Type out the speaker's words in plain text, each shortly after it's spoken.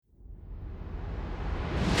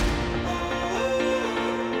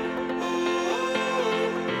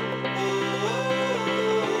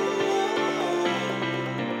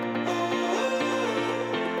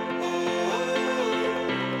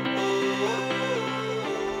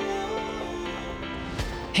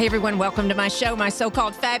Hey everyone, welcome to my show, My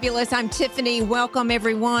So-Called Fabulous. I'm Tiffany. Welcome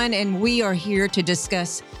everyone, and we are here to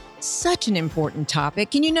discuss such an important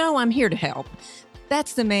topic. And you know I'm here to help.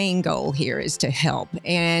 That's the main goal here, is to help.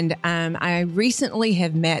 And I recently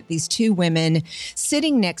have met these two women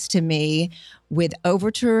sitting next to me with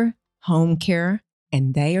Overture Home Care,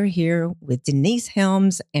 and they are here with Denise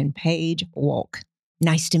Helms and Paige Wolk.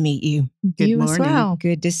 Nice to meet you. Good morning. As well.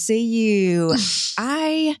 Good to see you.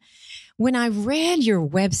 When I read your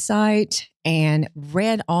website and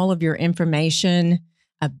read all of your information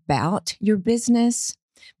about your business,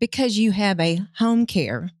 because you have a home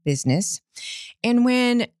care business, and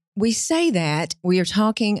when we say that, we are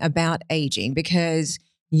talking about aging, because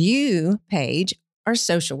you, Paige, are a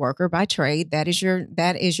social worker by trade. That is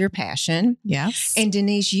your passion. Yes. And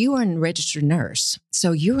Denise, you are a registered nurse.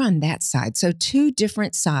 So you're on that side. So two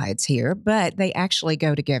different sides here, but they actually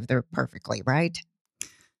go together perfectly, right?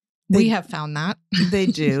 We have found that. They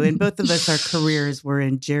do. And both of us, our careers were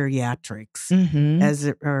in geriatrics, as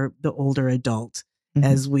are the older adult.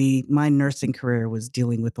 My nursing career was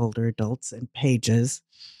dealing with older adults, and Paige's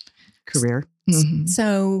career.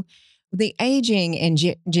 So the aging and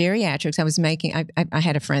geriatrics, I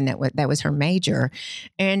had a friend that was her major.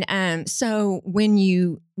 And so when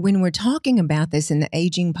we're talking about this in the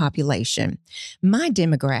aging population, my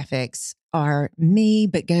demographics are me,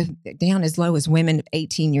 but go down as low as women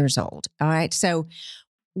 18 years old. All right. So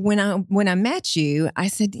when I met you, I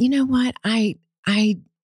said, you know what? I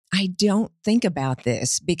don't think about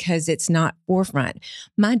this because it's not forefront.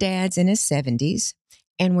 My dad's in his 70s,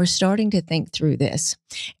 and we're starting to think through this.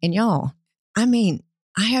 And y'all, I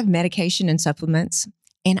have medication and supplements,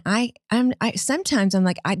 and I sometimes I'm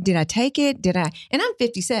like, did I take it? And I'm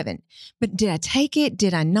 57, but did I take it?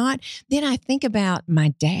 Did I not? Then I think about my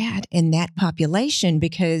dad and that population,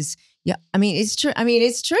 because it's true.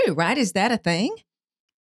 It's true, right? Is that a thing?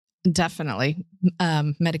 Definitely.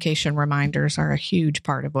 Medication reminders are a huge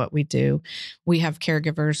part of what we do. We have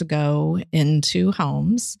caregivers go into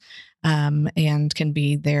homes and can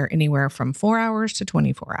be there anywhere from 4 hours to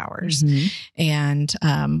 24 hours. And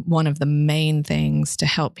one of the main things to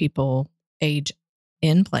help people age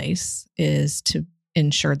in place is to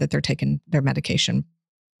ensure that they're taking their medication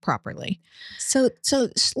properly. So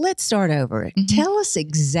let's start over. Tell us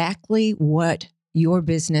exactly what your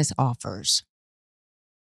business offers.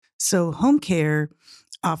 So home care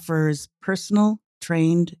offers personal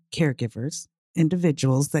trained caregivers,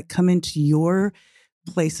 individuals that come into your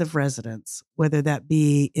place of residence, whether that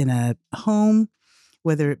be in a home,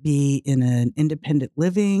 whether it be in an independent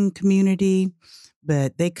living community,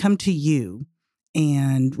 but they come to you,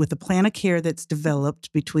 and with a plan of care that's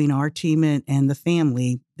developed between our team and the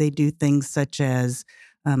family, they do things such as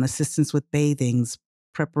assistance with bathings,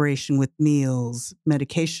 preparation with meals,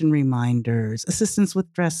 medication reminders, assistance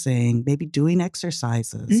with dressing, maybe doing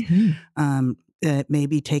exercises,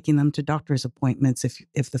 maybe taking them to doctor's appointments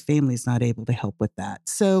if the family's not able to help with that.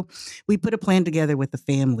 So we put a plan together with the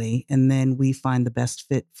family, and then we find the best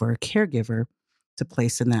fit for a caregiver to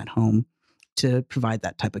place in that home to provide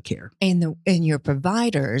that type of care. And your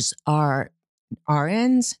providers are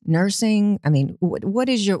RNs, nursing. What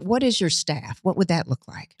is your staff? What would that look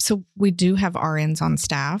like? So we do have RNs on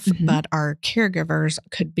staff, but our caregivers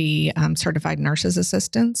could be certified nurses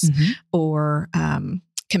assistants or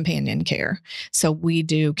companion care. So we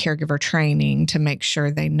do caregiver training to make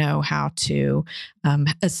sure they know how to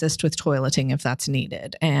assist with toileting if that's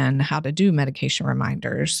needed, and how to do medication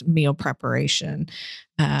reminders, meal preparation.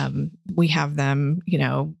 We have them,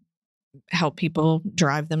 help people,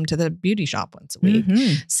 drive them to the beauty shop once a week.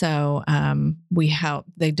 So we help.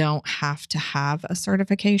 They don't have to have a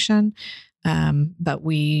certification, but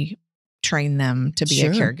we train them to be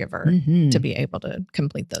a caregiver to be able to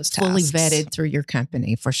complete those tasks. Fully vetted through your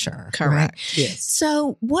company, for sure. Correct. Right? Yes.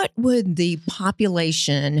 So what would the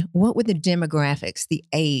demographics, the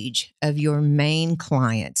age of your main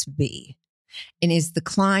clients be? And is the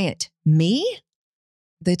client me,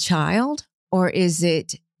 the child, or is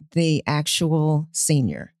it the actual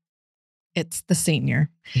senior? It's the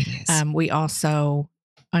senior. It is. We also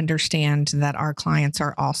understand that our clients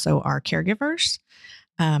are also our caregivers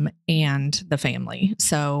and the family.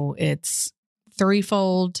 So it's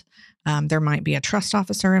threefold. There might be a trust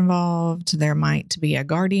officer involved. There might be a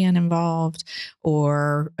guardian involved,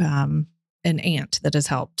 or an aunt that has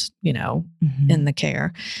helped, in the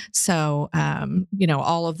care. So,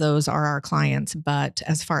 all of those are our clients. But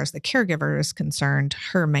as far as the caregiver is concerned,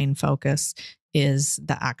 her main focus is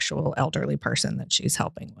the actual elderly person that she's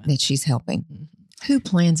helping with. Who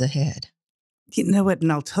plans ahead? You know what?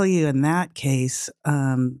 And I'll tell you, in that case,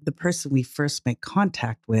 the person we first make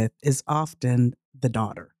contact with is often the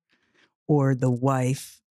daughter. or the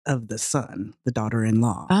wife of the son, the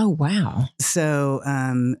daughter-in-law. Oh, wow. So,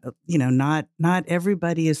 not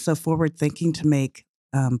everybody is so forward thinking to make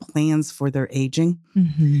plans for their aging.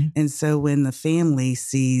 Mm-hmm. And so when the family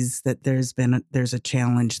sees that there's a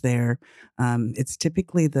challenge there, it's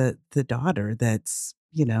typically the daughter that's,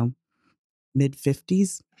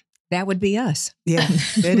 mid-50s. That would be us. Yeah,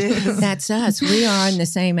 it is. That's us. We are in the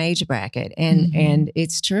same age bracket, and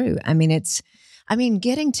it's true.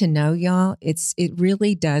 Getting to know y'all, it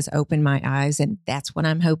really does open my eyes, and that's what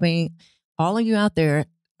I'm hoping all of you out there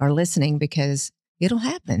are listening, because it'll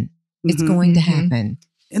happen. It's going to happen.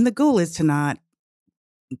 And the goal is to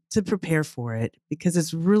prepare for it, because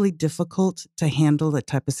it's really difficult to handle that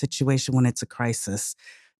type of situation when it's a crisis.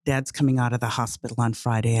 Dad's coming out of the hospital on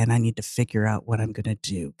Friday and I need to figure out what I'm going to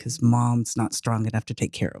do because mom's not strong enough to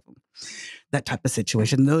take care of him. That type of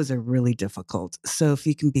situation, those are really difficult. So if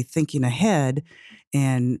you can be thinking ahead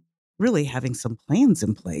and really having some plans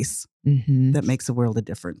in place, that makes a world of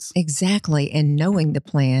difference. Exactly. And knowing the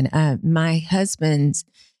plan. My husband's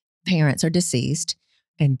parents are deceased,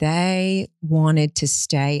 and they wanted to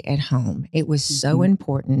stay at home. It was so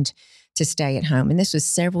important to stay at home. And this was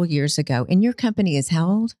several years ago. And your company is how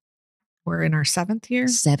old? We're in our 7th year.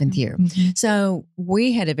 7th year. So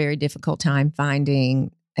we had a very difficult time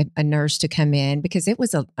finding a nurse to come in, because it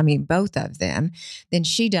was both of them. Then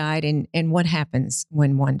she died. And what happens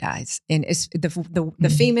when one dies? And it's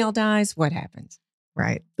the female dies, what happens?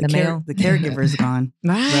 Right. The caregiver's gone.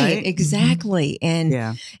 Right. Exactly. And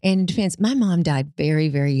yeah. And it depends. My mom died very,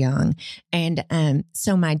 very young. And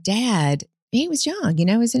so my dad, he was young, he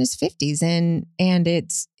was in his 50s, and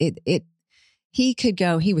he could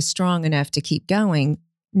go, he was strong enough to keep going.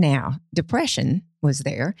 Now, depression was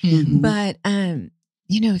there, but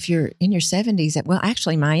if you're in your 70s, well,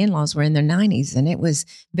 actually my in-laws were in their 90s, and it was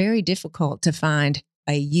very difficult to find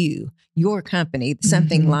your company,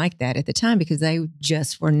 something like that at the time, because they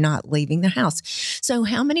just were not leaving the house. So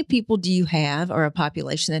how many people do you have, or a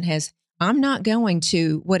population that has, I'm not going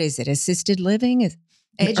to, what is it, assisted living?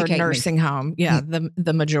 Or nursing home. Yeah.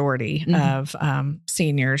 The majority of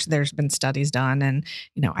seniors, there's been studies done, and,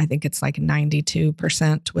 I think it's like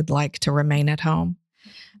 92% would like to remain at home.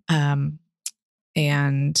 And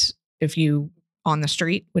if you on the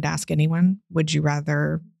street would ask anyone, would you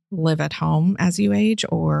rather live at home as you age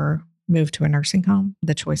or move to a nursing home?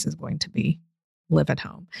 The choice is going to be live at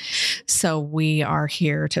home. So we are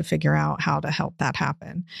here to figure out how to help that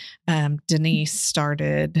happen. Denise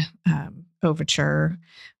started Overture.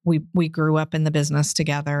 We grew up in the business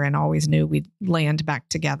together and always knew we'd land back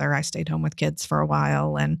together. I stayed home with kids for a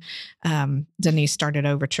while, and Denise started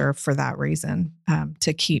Overture for that reason,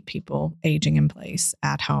 to keep people aging in place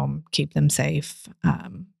at home, keep them safe.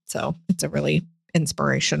 So it's a really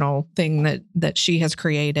inspirational thing that she has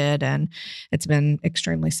created, and it's been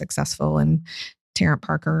extremely successful in Tarrant,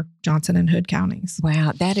 Parker, Johnson, and Hood counties.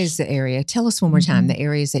 Wow, that is the area. Tell us one more time the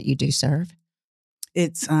areas that you do serve.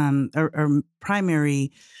 It's our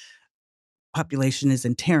primary population is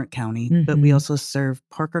in Tarrant County, but we also serve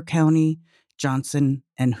Parker County, Johnson,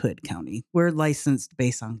 and Hood County. We're licensed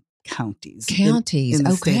based on counties in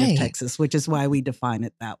the state of Texas, which is why we define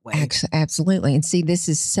it that way. Absolutely. And see, this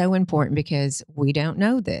is so important because we don't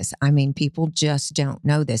know this. People just don't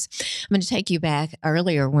know this. I'm going to take you back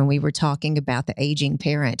earlier when we were talking about the aging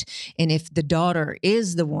parent. And if the daughter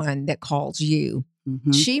is the one that calls you,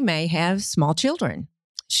 she may have small children.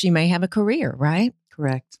 She may have a career, right?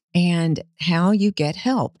 Correct. And how you get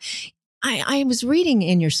help. I was reading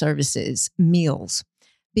in your services, meals,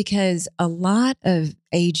 because a lot of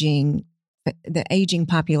the aging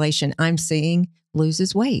population I'm seeing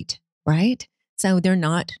loses weight, right? So they're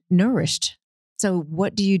not nourished. So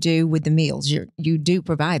what do you do with the meals? You do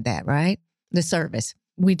provide that, right? The service.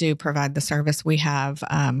 We do provide the service. We have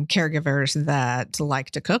caregivers that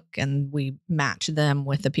like to cook, and we match them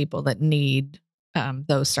with the people that need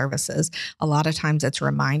those services. A lot of times it's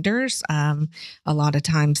reminders. A lot of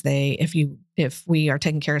times if we are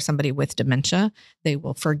taking care of somebody with dementia, they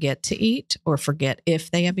will forget to eat or forget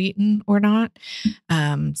if they have eaten or not.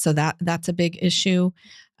 So that's a big issue.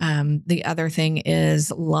 The other thing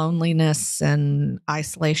is loneliness and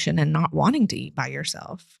isolation and not wanting to eat by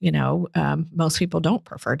yourself. Most people don't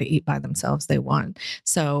prefer to eat by themselves. They want.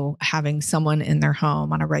 So having someone in their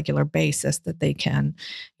home on a regular basis that they can,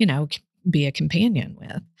 be a companion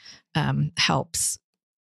with, helps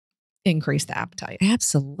increase the appetite.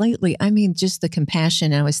 Absolutely. Just the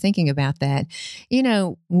compassion. I was thinking about that.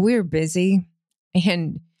 We're busy,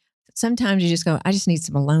 and sometimes you just go, I just need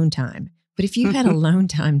some alone time. But if you had alone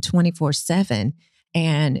time 24/7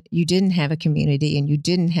 and you didn't have a community and you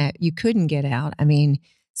couldn't get out,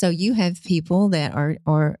 So you have people that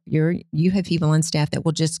you have people on staff that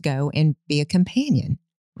will just go and be a companion,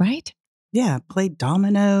 right? Yeah, play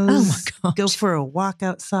dominoes. Oh my gosh. Go for a walk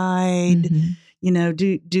outside.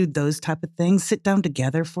 Mhm. Do those type of things. Sit down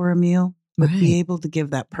together for a meal, but be Right. able to give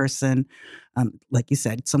that person, like you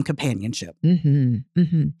said, some companionship.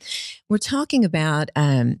 We're talking about.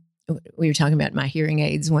 We were talking about my hearing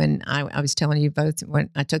aids when I was telling you both when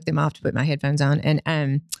I took them off to put my headphones on,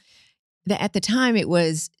 and at the time it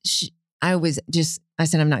was. I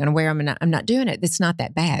said I'm not going to wear them, and I'm not doing it. It's not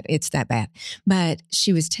that bad. It's that bad. But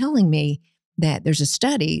she was telling me that there's a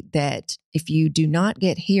study that if you do not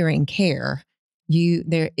get hearing care,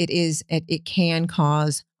 it can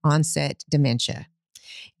cause onset dementia.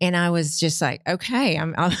 And I was just like, okay,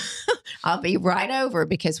 I'll be right over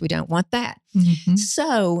because we don't want that. Mhm.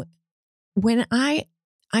 So when I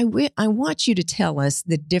want you to tell us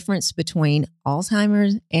the difference between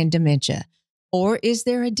Alzheimer's and dementia, or is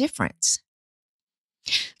there a difference?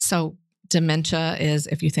 So dementia is,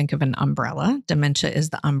 if you think of an umbrella, dementia is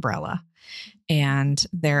the umbrella. And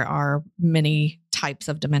there are many types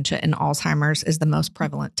of dementia, and Alzheimer's is the most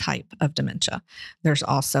prevalent type of dementia. There's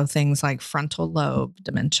also things like frontal lobe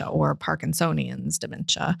dementia or Parkinsonian's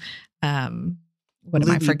dementia. What am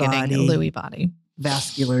I Lewy forgetting? body. Lewy body.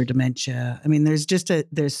 Vascular dementia. I mean,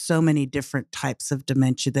 there's so many different types of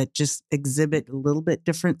dementia that just exhibit a little bit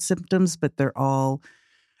different symptoms, but they're all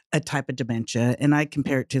a type of dementia. And I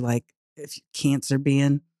compare it to like if cancer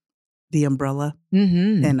being the umbrella,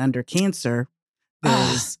 Mm-hmm. and under cancer,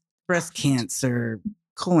 there's breast cancer,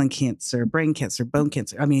 colon cancer, brain cancer, bone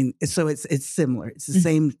cancer. I mean, so it's similar. It's the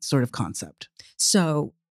same sort of concept.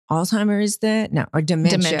 So Alzheimer's or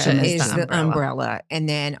dementia is the umbrella. and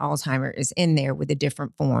then Alzheimer is in there with the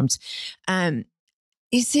different forms.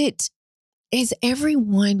 Is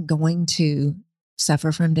everyone going to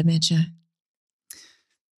suffer from dementia?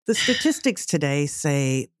 The statistics today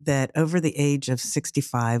say that over the age of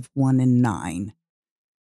 65, 1 in 9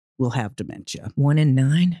 will have dementia. 1 in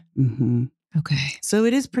 9? Mm-hmm. Okay. So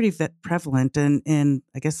it is pretty prevalent. And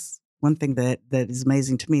I guess one thing that is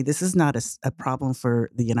amazing to me, this is not a problem for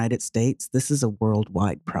the United States. This is a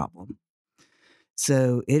worldwide problem.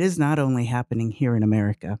 So it is not only happening here in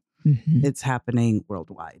America, it's happening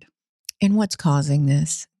worldwide. And what's causing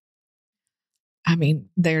this? I mean,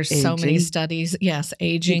 there's so many studies. Yes,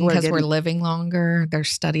 aging because we're living longer. There's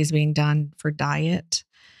studies being done for diet,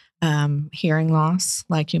 hearing loss,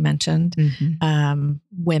 like you mentioned.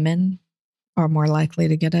 Women are more likely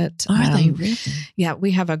to get it. Are they really? Yeah,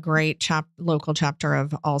 we have a great local chapter of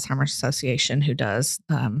Alzheimer's Association who does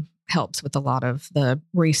helps with a lot of the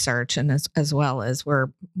research, and as well as we're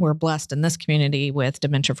blessed in this community with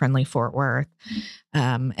Dementia Friendly Fort Worth,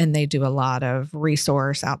 and they do a lot of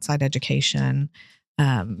resource outside education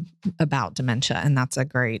about dementia, and that's a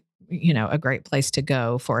great place to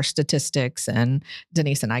go for statistics. And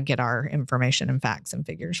Denise and I get our information and facts and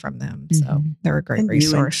figures from them, so they're a great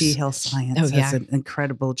resource. UNT Health Science has an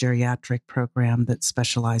incredible geriatric program that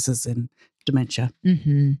specializes in dementia.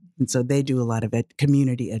 And so they do a lot of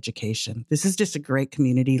community education. This is just a great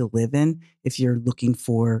community to live in if you're looking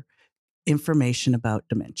for information about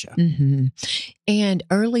dementia. And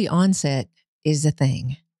early onset is a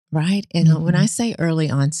thing, right? And when I say early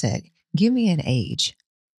onset, give me an age.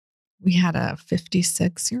 We had a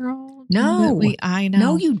 56-year-old. No. I know.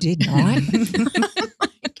 No, you did not.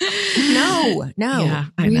 No. Yeah,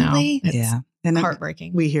 I really? know. It's and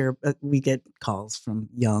heartbreaking. We get calls from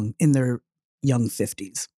in their young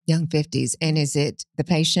 50s. Young 50s. And is it the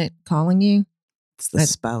patient calling you? It's the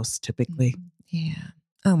spouse typically. Yeah.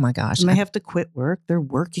 Oh my gosh. And they have to quit work. They're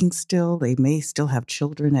working still. They may still have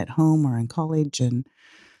children at home or in college. And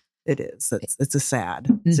it's a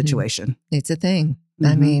sad situation. It's a thing.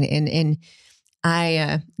 I mean, and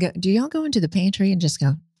I do y'all go into the pantry and just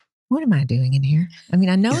go, what am I doing in here? I mean,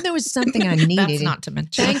 I know there was something I needed. That's not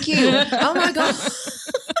dementia. Thank you. Oh my God.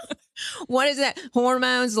 What is that?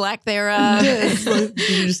 Hormones, lack thereof.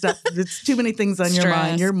 It's too many things on your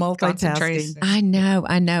mind. You're multitasking. I know.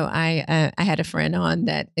 I had a friend on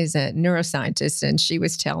that is a neuroscientist, and she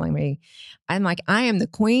was telling me, I'm like, I am the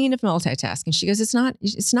queen of multitasking. She goes, it's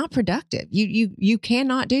not productive. You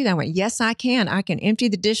cannot do that. I went, yes, I can. I can empty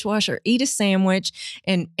the dishwasher, eat a sandwich,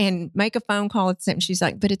 and make a phone call at the same. She's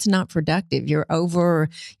like, but it's not productive. You're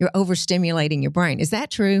overstimulating your brain. Is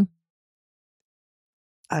that true?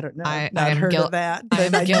 I don't know. I've not heard of that.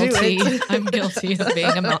 I'm guilty. I'm guilty of being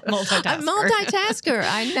a multitasker. A multitasker.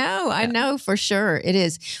 I know for sure it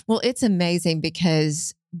is. Well, it's amazing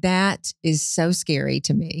because that is so scary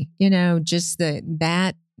to me. Just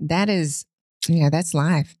that is, that's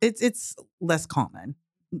life. It's less common,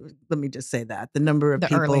 let me just say that the number of The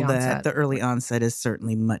people early that onset. the early onset is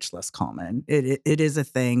certainly much less common. It is a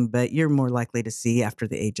thing, but you're more likely to see after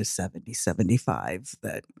the age of 70, 75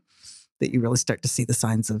 that you really start to see the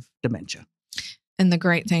signs of dementia. And the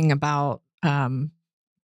great thing about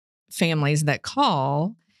families that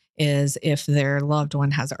call is if their loved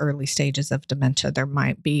one has early stages of dementia, there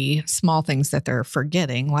might be small things that they're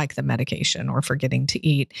forgetting, like the medication or forgetting to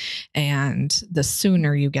eat. And the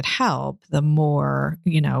sooner you get help, the more,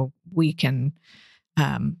 we can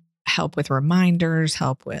help with reminders,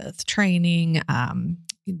 help with training,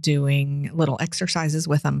 doing little exercises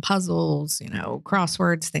with them, puzzles,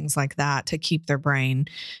 crosswords, things like that to keep their brain,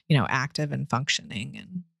 active and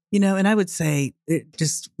functioning. And I would say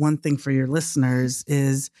just one thing for your listeners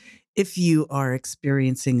is if you are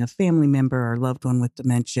experiencing a family member or loved one with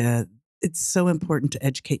dementia, it's so important to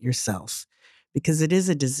educate yourself because it is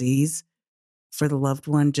a disease for the loved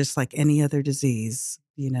one, just like any other disease,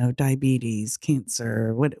 diabetes,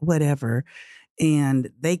 cancer, whatever. And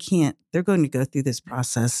they're going to go through this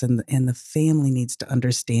process and the family needs to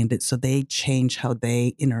understand it. So they change how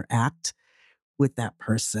they interact with that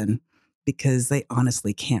person because they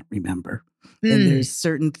honestly can't remember. And there's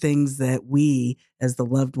certain things that we as the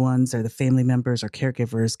loved ones or the family members or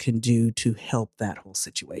caregivers can do to help that whole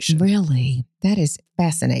situation. Really? That is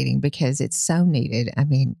fascinating because it's so needed. I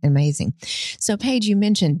mean, amazing. So Paige, you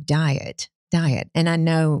mentioned diet. And I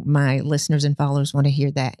know my listeners and followers want to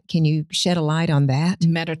hear that. Can you shed a light on that?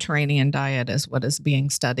 Mediterranean diet is what is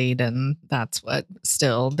being studied. And that's what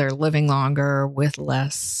still they're living longer with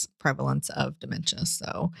less prevalence of dementia.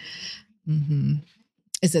 So,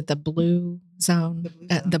 Is it the blue zone?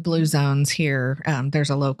 The blue zones here. There's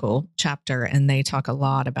a local chapter and they talk a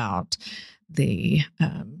lot about the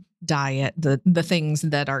diet, the things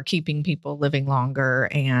that are keeping people living longer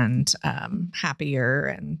and happier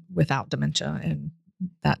and without dementia. And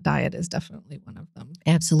that diet is definitely one of them.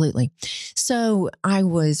 Absolutely. So I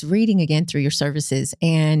was reading again through your services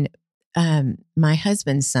and my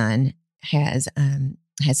husband's son has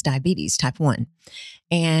diabetes type 1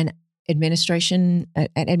 and administering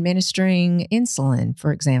insulin,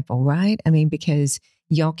 for example, right? I mean, because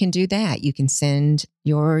y'all can do that. You can send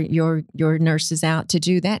your nurses out to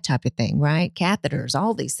do that type of thing, right? Catheters,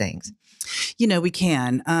 all these things. We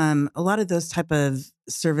can. A lot of those type of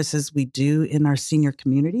services we do in our senior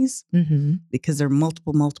communities because they're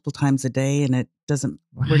multiple times a day, and it doesn't.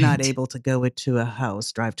 Right. We're not able to go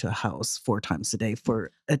drive to a house 4 times a day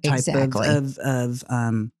for a type of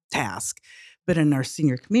task. But in our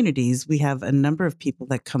senior communities, we have a number of people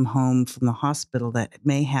that come home from the hospital that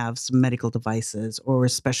may have some medical devices or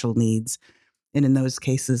special needs. And in those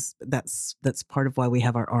cases, that's part of why we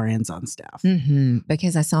have our RNs on staff.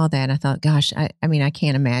 Because I saw that, I thought, gosh, I mean, I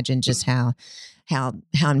can't imagine just how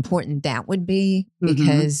important that would be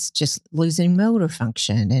because just losing motor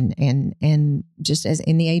function and just as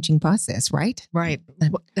in the aging process, right? Right.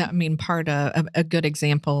 I mean, a good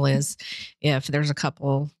example is if there's a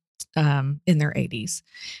couple in their 80s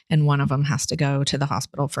and one of them has to go to the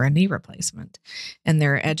hospital for a knee replacement and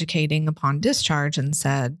they're educating upon discharge and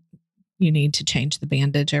said, you need to change the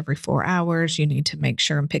bandage every 4 hours. You need to make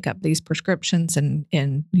sure and pick up these prescriptions and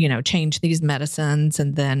change these medicines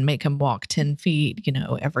and then make them walk 10 feet,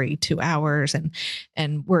 every 2 hours.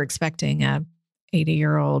 And we're expecting a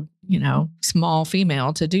 80-year-old, small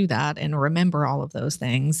female to do that and remember all of those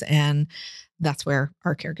things. And that's where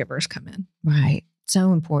our caregivers come in. Right.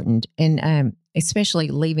 So important. And especially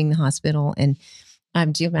leaving the hospital. And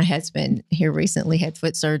my husband here recently had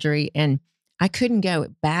foot surgery and I couldn't go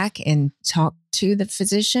back and talk to the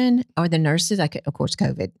physician or the nurses. I could, of course,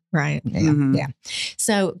 COVID. Right. Yeah.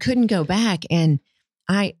 So couldn't go back. And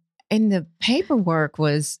the paperwork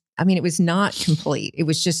was, it was not complete. It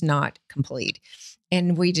was just not complete.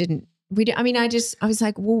 And I was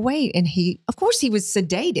like, well, wait. And of course he was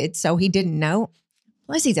sedated. So he didn't know.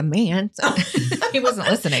 Plus he's a man. So he wasn't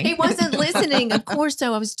listening. He wasn't listening, of course.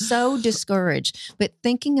 So I was so discouraged. But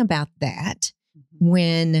thinking about that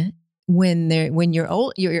when you're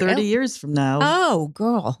old, you're 30 years from now. Oh,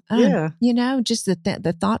 girl. Just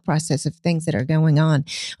the thought process of things that are going on.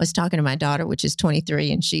 I was talking to my daughter, which is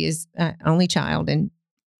 23, and she is only child.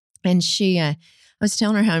 And she, I was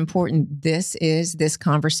telling her how important this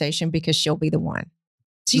conversation, because she'll be the one.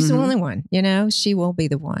 She's the only one, she will be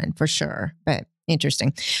the one for sure. But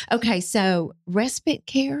interesting. Okay. So respite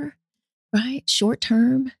care, right? Short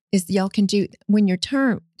term is y'all can do when your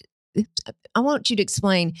term. I want you to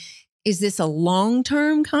explain. Is this a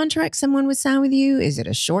long-term contract someone would sign with you? Is it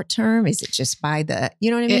a short-term? Is it just by the, you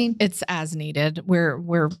know what I mean? It's as needed.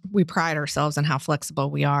 We pride ourselves in how flexible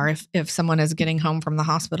we are. If someone is getting home from the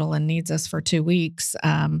hospital and needs us for 2 weeks,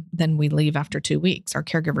 then we leave after 2 weeks. Our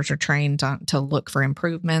caregivers are trained to look for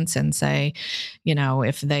improvements and say,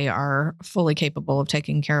 if they are fully capable of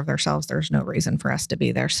taking care of themselves, there's no reason for us to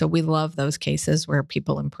be there. So we love those cases where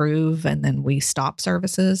people improve and then we stop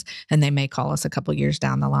services and they may call us a couple years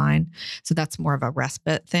down the line. So that's more of a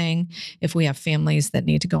respite thing. If we have families that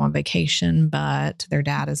need to go on vacation, but their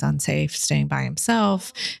dad is unsafe staying by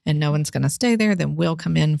himself and no one's going to stay there, then we'll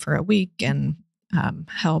come in for a week and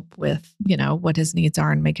help with, what his needs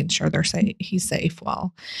are and making sure he's safe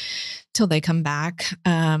till they come back.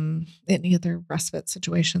 Any other respite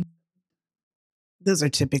situation? Those are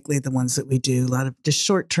typically the ones that we do. A lot of just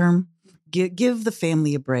short term. Give the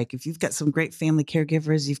family a break. If you've got some great family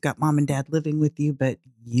caregivers, you've got mom and dad living with you, but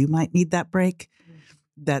you might need that break.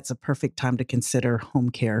 That's a perfect time to consider home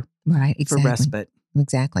care, right? Exactly. For respite.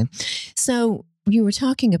 Exactly. So you were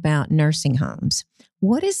talking about nursing homes.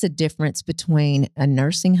 What is the difference between a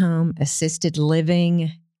nursing home, assisted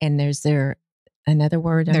living, and there's another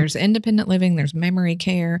word? There's independent living, there's memory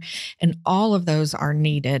care, and all of those are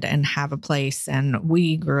needed and have a place. And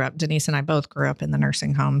we Denise and I both grew up in the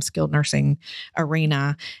nursing home, skilled nursing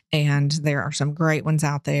arena, and there are some great ones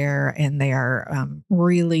out there, and they are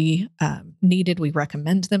really needed. We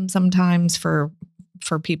recommend them sometimes for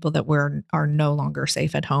people that are no longer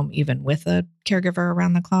safe at home, even with a caregiver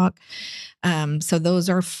around the clock. So those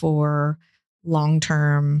are for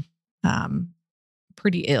long-term,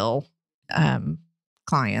 pretty ill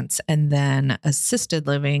clients. And then assisted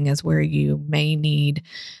living is where you may need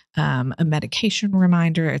a medication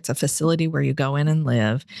reminder. It's a facility where you go in and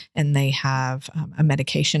live, and they have a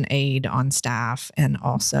medication aid on staff and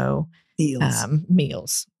also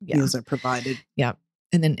meals. Yeah. Meals are provided. Yep.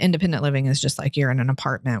 And then independent living is just like you're in an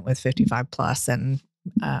apartment with 55 plus and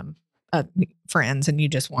friends, and you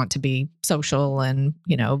just want to be social and,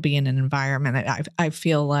 be in an environment. I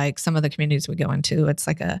feel like some of the communities we go into, it's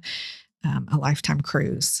like a lifetime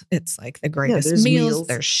cruise. It's like the greatest meals.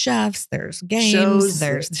 There's chefs, there's games,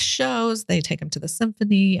 there's shows. They take them to the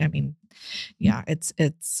symphony. I mean, yeah,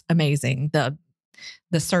 it's amazing.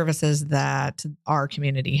 The services that our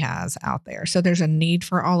community has out there. So there's a need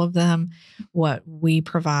for all of them. What we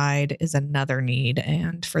provide is another need.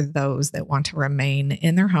 And for those that want to remain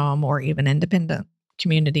in their home or even independent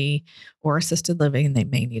community or assisted living, they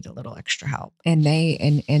may need a little extra help. And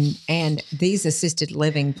and these assisted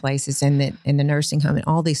living places and the nursing home and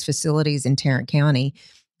all these facilities in Tarrant County,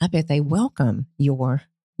 I bet they welcome your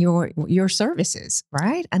services,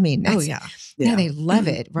 right? I mean, yeah, they love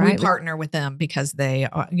it, right? We partner with them because they,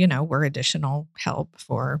 we're additional help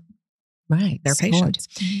for their patients.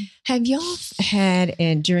 Have y'all had,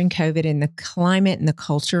 and during COVID and the climate and the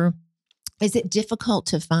culture, is it difficult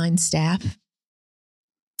to find staff?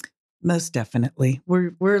 Most definitely.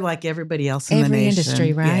 We're like everybody else in the nation. Every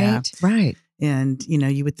industry, right? Yeah. Right. And,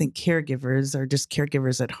 you would think caregivers are just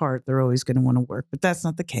caregivers at heart. They're always going to want to work, but that's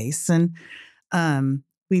not the case. And,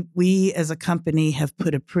 we as a company have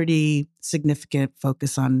put a pretty significant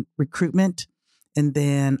focus on recruitment and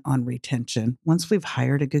then on retention. Once we've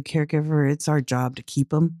hired a good caregiver, it's our job to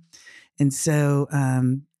keep them. And so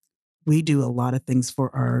we do a lot of things for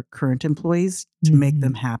our current employees to make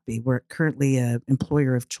them happy. We're currently an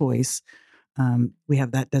employer of choice. We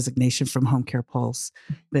have that designation from Home Care Pulse,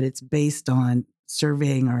 but it's based on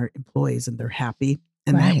surveying our employees and they're happy.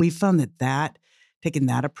 And that we found that taking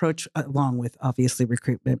that approach, along with obviously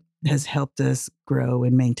recruitment, has helped us grow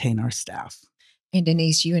and maintain our staff. And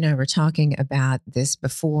Denise, you and I were talking about this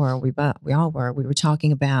before. We all were. We were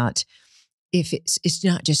talking about if it's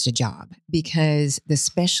not just a job, because the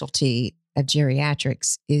specialty of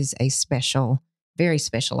geriatrics is a very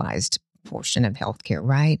specialized portion of healthcare,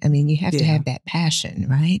 right? I mean, you have to have that passion,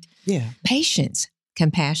 right? Yeah. Patience,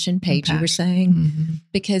 compassion, Paige, you were saying,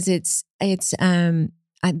 because it's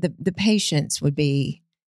the patients would be,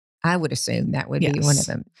 I would assume that would be one of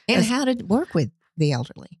them. And how to work with the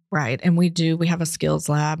elderly. Right. And we have a skills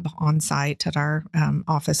lab on site at our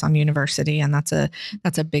office on University. And that's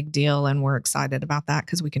a big deal. And we're excited about that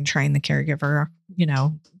because we can train the caregiver,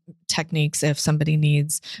 techniques if somebody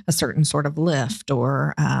needs a certain sort of lift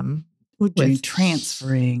or with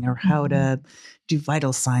transferring or how to do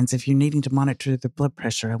vital signs. If you're needing to monitor the blood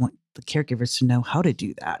pressure, I want the caregivers to know how to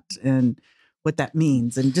do that and what that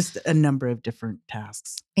means, and just a number of different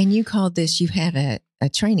tasks. And you called this, you have a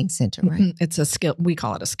training center, right? It's a skill. We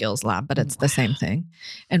call it a skills lab, but it's the same thing.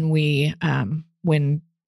 And we, when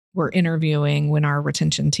we're interviewing, when our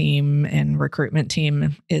retention team and recruitment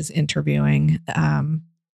team is interviewing,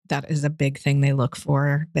 that is a big thing they look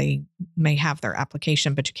for. They may have their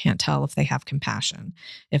application, but you can't tell if they have compassion,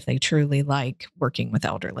 if they truly like working with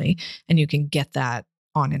elderly. And you can get that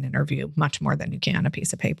on an interview much more than you can a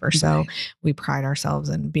piece of paper. So we pride ourselves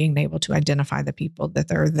in being able to identify the people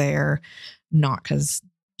that are there, not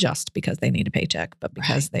just because they need a paycheck, but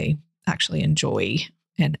because they actually enjoy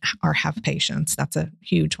and or have patience. That's a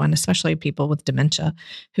huge one, especially people with dementia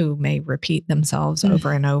who may repeat themselves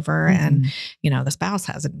over and over. And, the spouse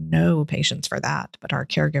has no patience for that, but our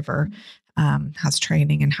caregiver has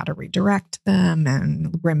training in how to redirect them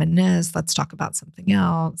and reminisce. Let's talk about something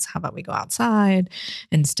else. How about we go outside,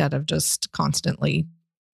 instead of just constantly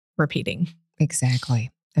repeating?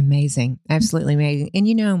 Exactly. Amazing. Absolutely amazing.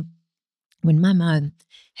 And when my mom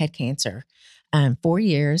had cancer, 4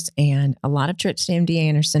 years and a lot of trips to MD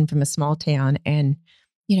Anderson from a small town. And,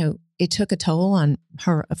 it took a toll on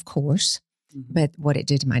her, of course, but what it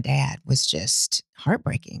did to my dad was just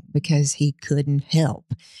heartbreaking because he couldn't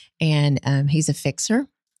help. And he's a fixer,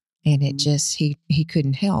 and it just, he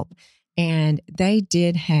couldn't help. And they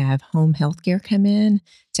did have home health care come in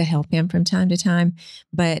to help him from time to time,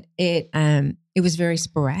 but it was very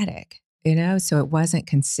sporadic. So it wasn't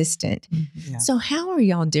consistent. Yeah. So how are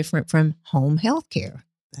y'all different from home health care?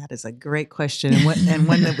 That is a great question, and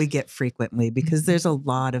one that we get frequently, because there's a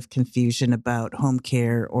lot of confusion about home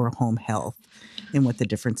care or home health and what the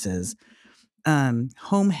difference is.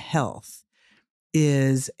 Home health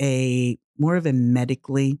is more of a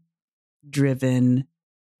medically driven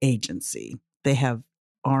agency. They have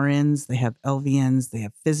RNs, they have LVNs, they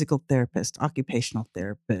have physical therapists, occupational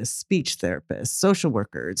therapists, speech therapists, social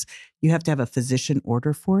workers. You have to have a physician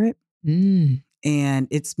order for it. And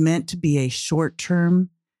it's meant to be a short-term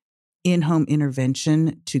in-home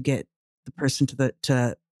intervention to get the person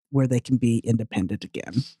to where they can be independent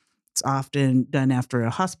again. It's often done after a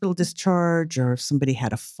hospital discharge, or if somebody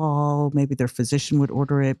had a fall, maybe their physician would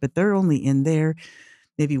order it, but they're only in there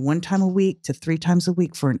maybe 1 time a week to 3 times a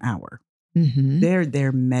week for an hour. They're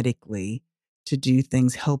there medically to do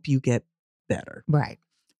things, help you get better. Right.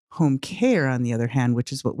 Home care, on the other hand,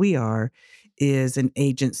 which is what we are, is an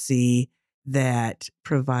agency that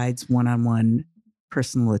provides one-on-one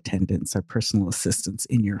personal attendance or personal assistance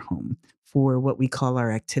in your home for what we call our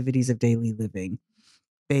activities of daily living: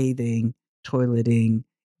 bathing, toileting,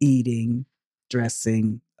 eating,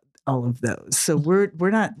 dressing, all of those. So we're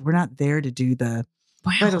not there to do the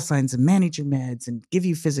vital signs and manage your meds and give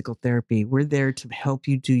you physical therapy. We're there to help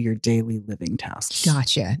you do your daily living tasks.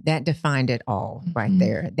 Gotcha. That defined it all right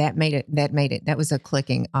there. That was a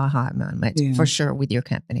clicking aha moment for sure with your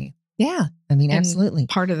company. Yeah. I mean, absolutely.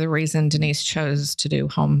 Part of the reason Denise chose to do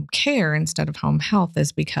home care instead of home health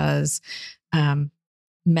is because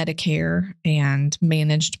Medicare and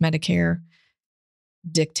managed Medicare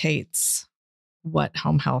dictates what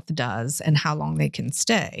home health does and how long they can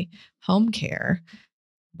stay. Home care,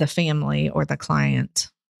 the family or the client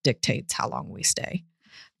dictates how long we stay.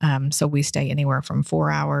 So we stay anywhere from 4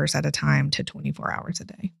 hours at a time to 24 hours a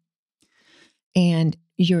day. And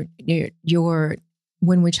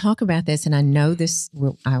when we talk about this, and I know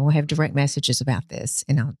I will have direct messages about this,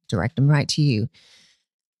 and I'll direct them right to you.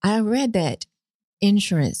 I read that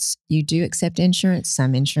insurance, you do accept insurance.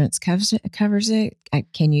 Some insurance covers it.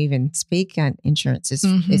 Can you even speak on insurance?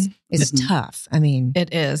 Is tough. I mean,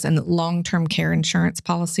 it is. And long-term care insurance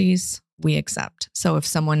policies we accept. So if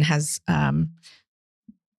someone has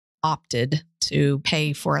opted to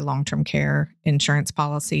pay for a long-term care insurance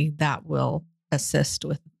policy, that will assist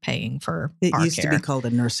with paying for it. It used to be called a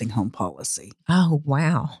nursing home policy. Oh,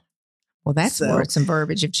 wow. Well, that's where some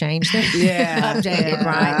verbiage have changed. Updated,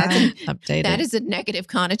 right? That's updated. That is a negative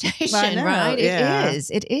connotation, know, right? yeah.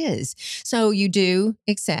 It is. So you do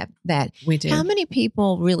accept that. We do. How many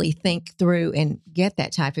people really think through and get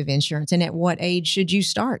that type of insurance? And at what age should you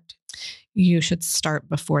start? You should start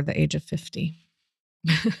before the age of 50.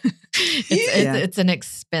 It's an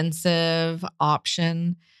expensive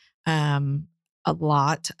option. A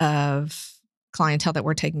lot of clientele that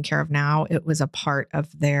we're taking care of now, it was a part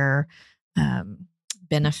of their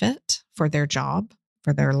benefit for their job,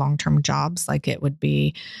 for their long-term jobs. Like it would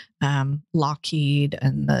be Lockheed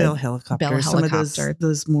and the Bell Helicopter. Some of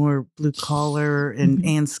those more blue collar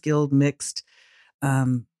and skilled mixed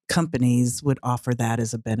companies would offer that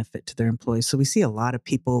as a benefit to their employees. So we see a lot of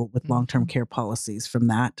people with long-term care policies from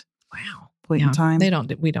that point in time.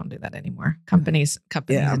 We don't do that anymore. Companies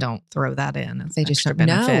don't throw that in as they just extra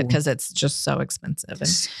benefit because it's just so expensive.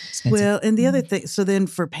 Well, and the other thing, so then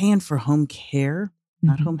for paying for home care,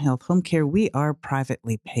 not home health, home care, we are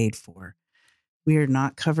privately paid for. We are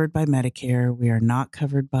not covered by Medicare. We are not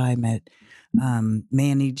covered by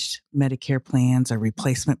managed Medicare plans or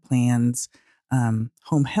replacement plans.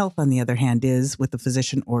 Home health, on the other hand, is with a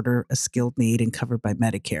physician order, a skilled need and covered by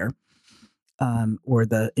Medicare or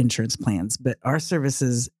the insurance plans. But our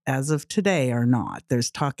services, as of today, are not. There's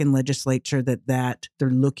talk in legislature that they're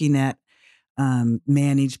looking at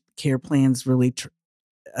managed care plans, really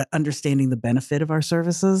understanding the benefit of our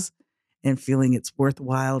services and feeling it's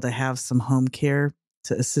worthwhile to have some home care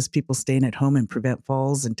to assist people staying at home and prevent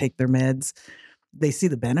falls and take their meds. They see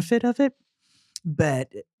the benefit of it,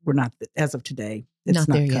 but we're not, as of today, it's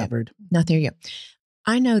not covered. Not there yet.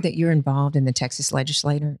 I know that you're involved in the Texas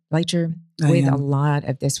legislature with a lot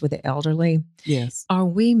of this with the elderly. Yes. Are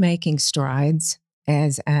we making strides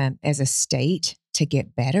as a state to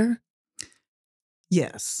get better?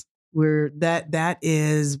 Yes. That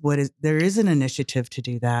is what is, there is an initiative to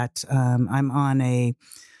do that. I'm on a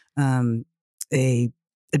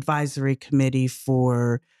advisory committee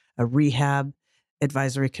for a rehab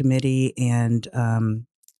advisory committee and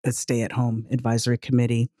a stay-at-home advisory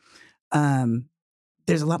committee.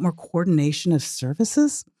 There's a lot more coordination of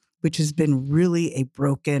services, which has been really a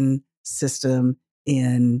broken system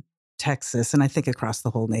in Texas, and I think across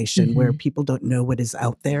the whole nation, where people don't know what is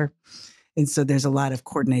out there. And so there's a lot of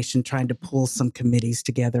coordination trying to pull some committees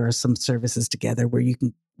together or some services together where you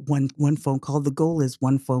can, one phone call, the goal is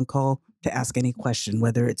one phone call to ask any question,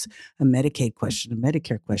 whether it's a Medicaid question, a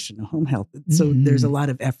Medicare question, a home health. So there's a lot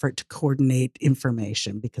of effort to coordinate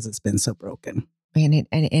information because it's been so broken.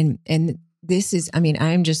 And this is, I mean,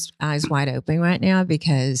 I'm just eyes wide open right now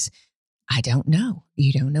because I don't know.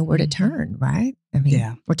 You don't know where to turn, right? I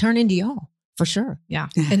mean, we're turning to y'all for sure. Yeah.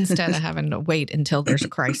 Instead of having to wait until there's a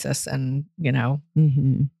crisis and,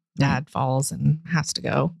 dad falls and has to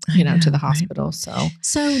go, to the hospital. Right?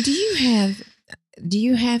 So do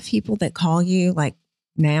you have people that call you like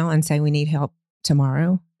now and say, we need help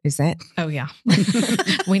tomorrow? Is that? Oh yeah.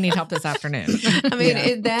 We need help this afternoon. I mean,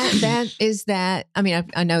 I mean,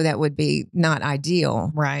 I know that would be not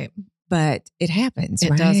ideal. Right. But it happens.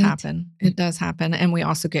 It does happen. It does happen. And we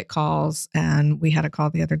also get calls, and we had a call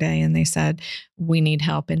the other day and they said, we need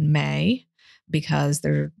help in May because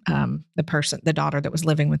they're, the daughter that was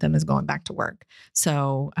living with them is going back to work.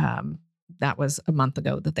 So, that was a month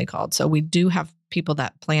ago that they called. So we do have people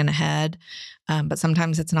that plan ahead. But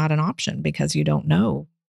sometimes it's not an option because you don't know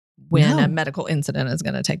when a medical incident is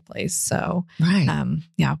going to take place. So,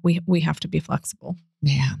 we have to be flexible.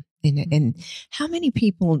 Yeah. And how many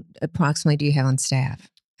people approximately do you have on staff?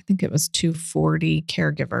 I think it was 240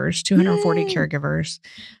 caregivers.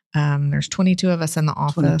 There's 22 of us in the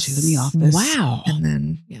office. 22 in the office. Wow. And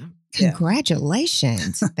then,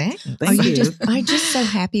 Congratulations. Thank you. Are you just so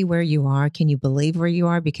happy where you are? Can you believe where you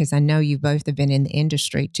are? Because I know you both have been in the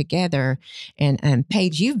industry together. And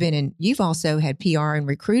Paige, you've also had PR and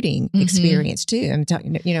recruiting experience too. I'm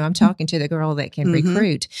talking to the girl that can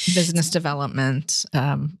recruit. Business development,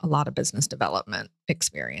 a lot of business development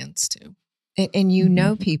experience too. And you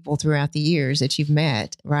know people throughout the years that you've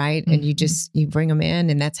met, right? And you bring them in,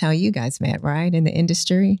 and that's how you guys met, right? In the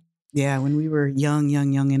industry. Yeah, when we were young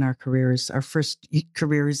in our careers, our first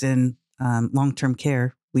careers in long-term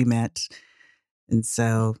care, we met. And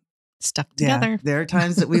so stuck together. Yeah, there are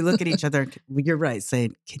times that we look at each other, you're right,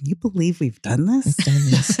 saying, can you believe we've done this?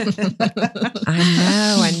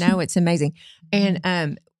 I know. It's amazing.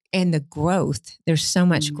 And the growth, there's so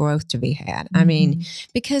much growth to be had. I mean,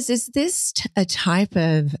 because is this a type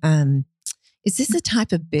of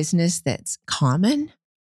business that's common?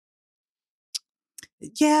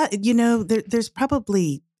 Yeah, there's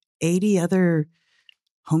probably 80 other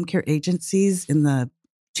home care agencies in the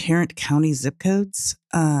Tarrant County zip codes.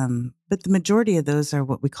 But the majority of those are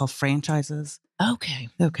what we call franchises. Okay.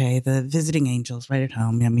 The Visiting Angels right at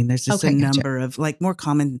home. I mean, there's just a number of more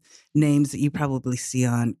common names that you probably see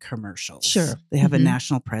on commercials. Sure. They have a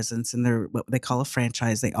national presence and they're what they call a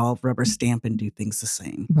franchise. They all rubber stamp and do things the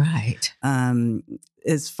same. Right.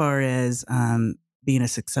 As far as being a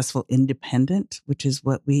successful independent, which is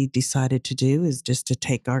what we decided to do, is just to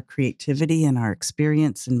take our creativity and our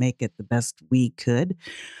experience and make it the best we could.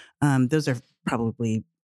 Those are probably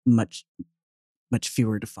much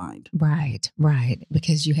fewer to find. Right.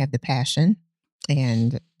 Because you have the passion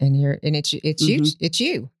and it's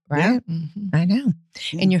you, right? Yeah. I know.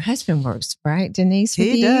 Yeah. And your husband works, right, Denise?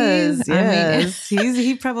 He does. Yes.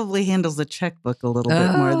 He probably handles the checkbook a little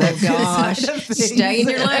bit more. Oh gosh. Stay in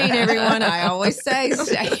your lane, everyone. I always say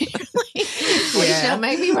stay in your lane.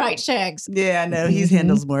 maybe write checks. Yeah, no, he Mhm.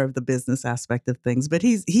 handles more of the business aspect of things, but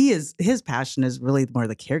his passion is really more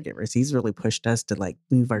the caregivers. He's really pushed us to like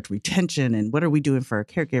move our retention and what are we doing for our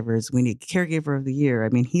caregivers? We need caregiver of the year. I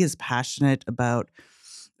mean, he is passionate about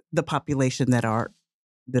the population that are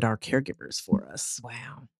caregivers for us.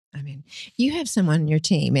 Wow. I mean, you have someone on your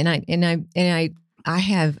team, and I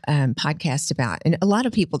have podcasts about, and a lot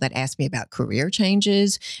of people that ask me about career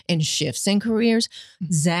changes and shifts in careers.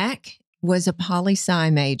 Zach was a poli-sci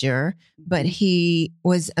major, but he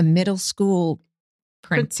was a middle school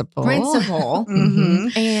Principal.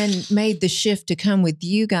 Mhm. and made the shift to come with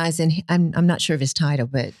you guys. And I'm not sure of his title,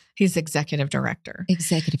 but He's executive director.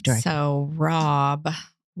 executive director. So Rob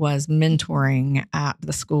was mentoring at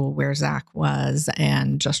the school where Zach was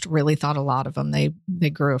and just really thought a lot of him. They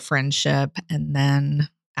grew a friendship and then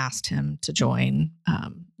asked him to join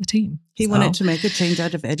the team. He wanted to make a change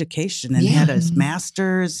out of education and had his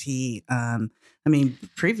master's. He,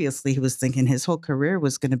 previously he was thinking his whole career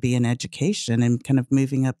was going to be in education and kind of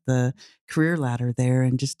moving up the career ladder there,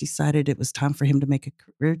 and just decided it was time for him to make a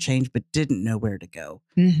career change, but didn't know where to go.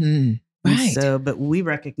 Mm-hmm. And Right. so, but we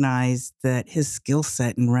recognized that his skill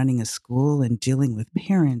set in running a school and dealing with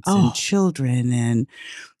parents and children and,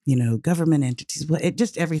 government entities,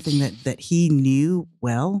 just everything that he knew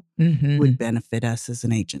well Mm-hmm. would benefit us as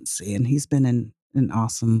an agency. And he's been an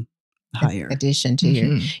awesome hire. addition to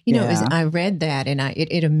your, Mhm. I read that and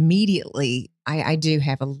it immediately, I do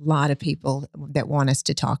have a lot of people that want us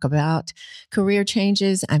to talk about career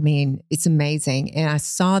changes. I mean, it's amazing. And I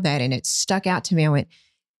saw that and it stuck out to me. I went,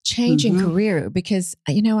 changing Mhm. career, because,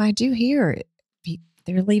 I do hear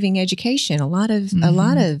they're leaving education. A lot of,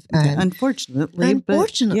 Unfortunately, but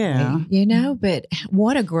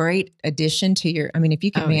what a great addition to your, if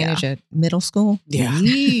you could manage a middle school. Yeah.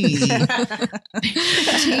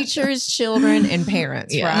 Teachers, children, and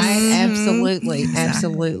parents, Yes. right? Mhm. Absolutely. Exactly.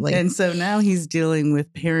 Absolutely. And so now he's dealing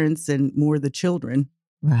with parents and more the children.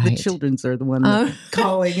 right. The children's are the one that's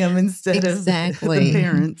calling him instead Exactly. of the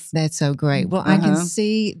parents. That's so great. Well, I can Uh-huh.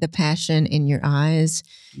 see the passion in your eyes.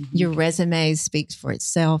 Your resume speaks for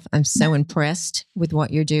itself. I'm so impressed with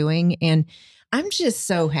what you're doing. And I'm just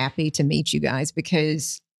so happy to meet you guys,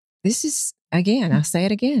 because this is, again, I'll say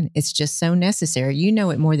it again, it's just so necessary. You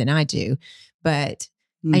know it more than I do. But,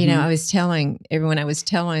 I was telling everyone,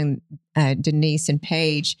 Denise and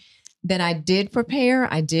Paige that I did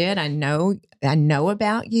prepare. I did. I know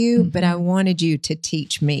about you, but I wanted you to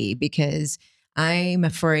teach me, because I'm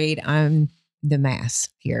afraid I'm the mass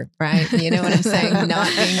here, right? You know what I'm saying? Not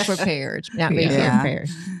being prepared, not being prepared.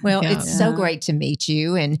 Well, it's so great to meet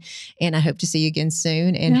you, and I hope to see you again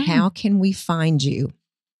soon. And how can we find you?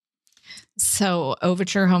 So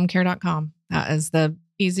overturehomecare.com. That is the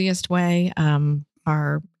easiest way.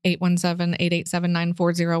 Our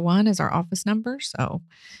 817-887-9401 is our office number. So,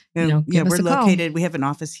 give we're us a call. located. We have an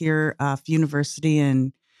office here off University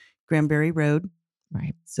and Granbury Road.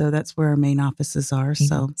 Right. So that's where our main offices are.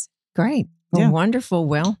 So Great. Well, wonderful.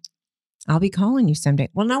 Well, I'll be calling you someday.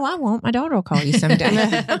 Well, no, I won't. My daughter will call you someday.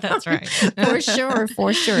 That's right. For sure.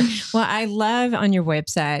 Well, I love on your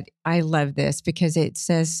website, I love this because it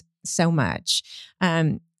says so much.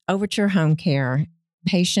 Overture Home Care,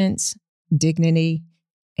 patience, dignity,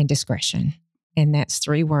 and discretion. And that's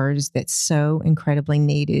 3 words that's so incredibly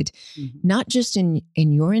needed, not just in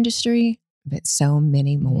your industry, but so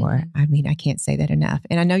many more. I mean, I can't say that enough.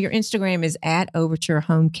 And I know your Instagram is at Overture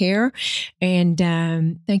Home Care. And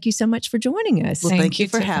thank you so much for joining us. Well, thank you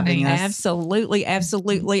for having us. Absolutely.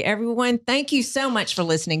 Absolutely. Everyone, thank you so much for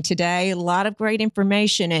listening today. A lot of great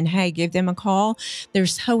information. And hey, give them a call. They're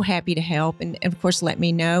so happy to help. And of course, let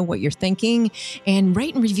me know what you're thinking and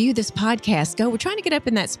rate and review this podcast. We're trying to get up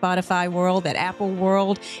in that Spotify world, that Apple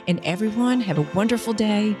world. And everyone, have a wonderful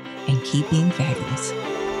day and keep being fabulous.